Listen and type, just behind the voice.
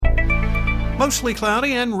Mostly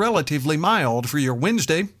cloudy and relatively mild for your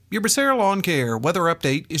Wednesday. Your Becerra Lawncare weather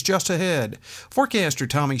update is just ahead. Forecaster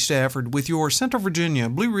Tommy Stafford with your Central Virginia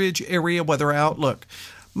Blue Ridge area weather outlook.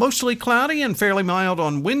 Mostly cloudy and fairly mild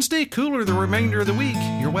on Wednesday, cooler the remainder of the week.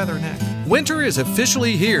 Your weather next. Winter is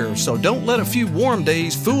officially here, so don't let a few warm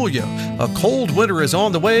days fool you. A cold winter is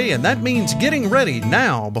on the way, and that means getting ready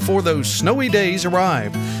now before those snowy days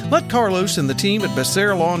arrive. Let Carlos and the team at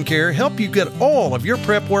Becerra Lawncare help you get all of your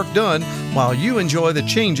prep work done while you enjoy the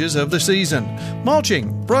changes of the season.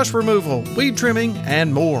 Mulching, brush removal, weed trimming,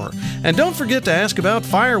 and more. And don't forget to ask about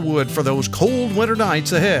firewood for those cold winter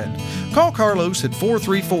nights ahead. Call Carlos at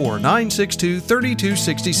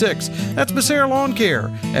 434-962-3266. That's Becerra Lawn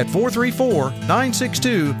Care at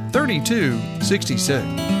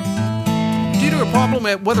 434-962-3266. Due to a problem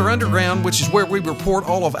at Weather Underground, which is where we report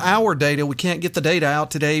all of our data, we can't get the data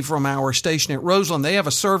out today from our station at Roseland. They have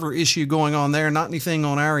a server issue going on there, not anything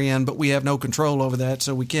on our end, but we have no control over that,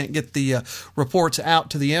 so we can't get the reports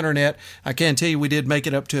out to the internet. I can tell you we did make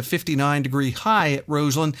it up to a 59-degree high at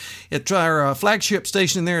Roseland. At our flagship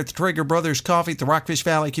station there at the Traeger Brothers Coffee at the Rockfish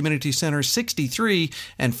Valley Community Center, 63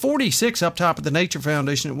 and 46 up top at the Nature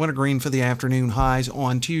Foundation at Wintergreen for the afternoon highs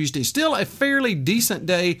on Tuesday. Still a fairly decent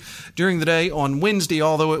day during the day on Wednesday,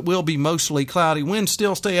 although it will be mostly cloudy. Winds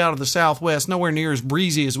still stay out of the southwest, nowhere near as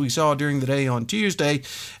breezy as we saw during the day on Tuesday,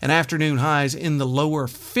 and afternoon highs in the lower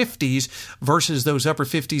 50s versus those upper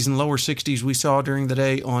 50s and lower 60s we saw during the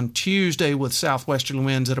day on Tuesday, with southwestern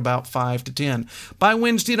winds at about 5 to 10. By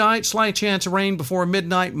Wednesday night, slight chance of rain before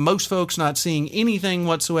midnight. Most folks not seeing anything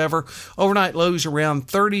whatsoever. Overnight lows around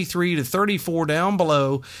 33 to 34 down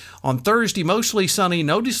below. On Thursday, mostly sunny,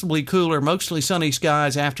 noticeably cooler, mostly sunny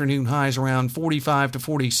skies. Afternoon highs around 45 to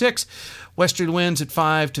 46. Westerly winds at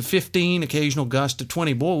 5 to 15, occasional gust to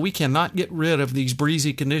 20. Boy, we cannot get rid of these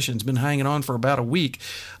breezy conditions. Been hanging on for about a week.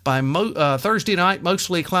 By Thursday night,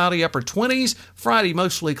 mostly cloudy, upper 20s. Friday,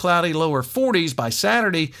 mostly cloudy, lower 40s. By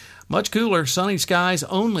Saturday, much cooler, sunny skies,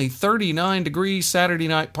 only 39 degrees. Saturday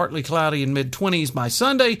night, partly cloudy and mid-20s. By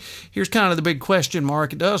Sunday, here's kind of the big question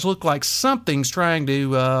mark. It does look like something's trying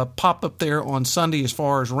to pop up there on Sunday as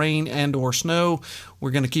far as rain and or snow.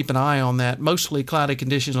 We're going to keep an eye on that. Mostly cloudy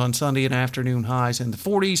conditions on Sunday and afternoon highs in the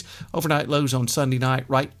 40s. Overnight lows on Sunday night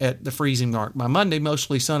right at the freezing mark. By Monday,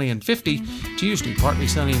 mostly sunny and 50. Tuesday, partly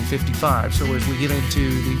sunny and 55. So as we get into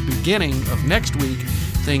the beginning of next week,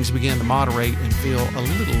 things begin to moderate and feel a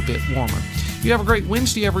little bit warmer. You have a great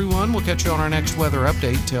Wednesday, everyone. We'll catch you on our next weather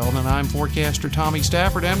update. Till then, I'm forecaster Tommy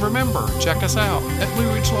Stafford. And remember, check us out at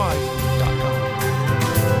Blue Ridge Live.